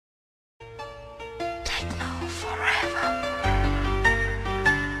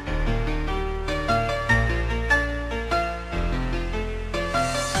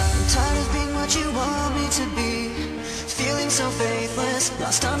restless,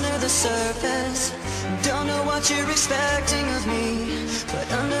 lost under the surface. Don't know what you're expecting of me,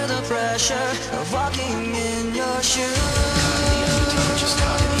 but under the pressure of walking in your shoes, just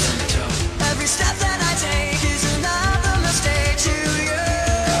caught in the undertow. every step that I take is another mistake to you.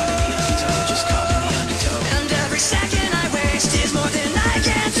 Just caught in the undertow. And every second I waste is more than I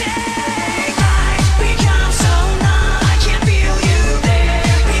can take. I become so numb, I can't feel you there.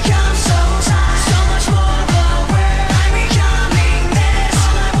 Become so tired, so much more aware. I'm becoming this.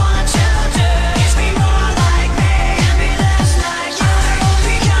 All I want to do is be more like me and be less like you. I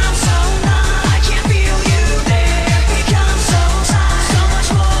become so numb, I can't feel you there. Become so tired, so much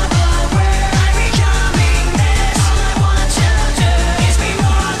more aware. I'm becoming this. All I want to do is be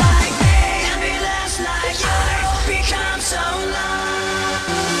more like me and be less like you. I become so numb.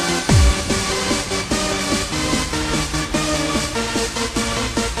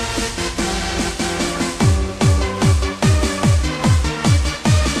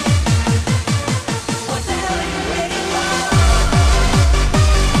 What the hell are you waiting for?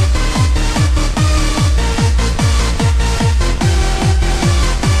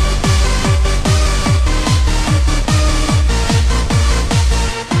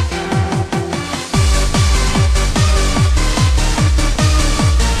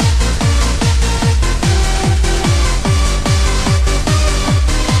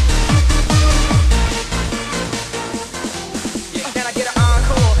 Can I get an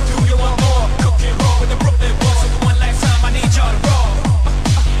encore? Do you want more? Cook and roll with the Brooklyn boys. So for one last time, I need y'all to roll.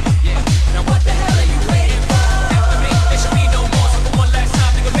 Now what the hell are you waiting for? After me, there should be no more. So for one last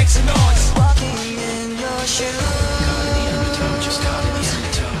time, nigga, make some noise. Walking in your shoes, Just caught in the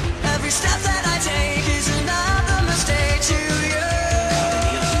undertow. every step that I take is another mistake to you.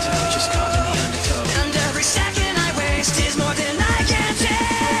 Just caught in the undertow. And every second I waste is more than I can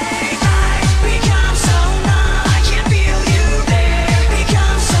take. I become so numb, I can't feel you there.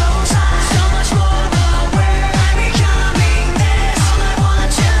 Become so tired, so much more aware. I'm becoming this. All I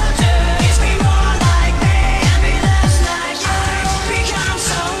want to do is be more like me and be less like you. I become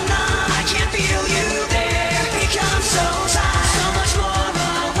so numb, I can't feel you there. Become so tired, so much more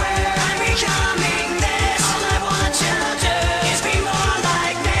aware. I'm becoming this. All I want to do is be more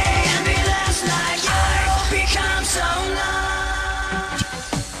like me and be less like you. I become so numb.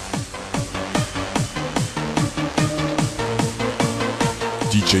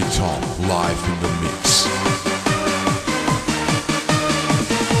 DJ Tom live in the mix.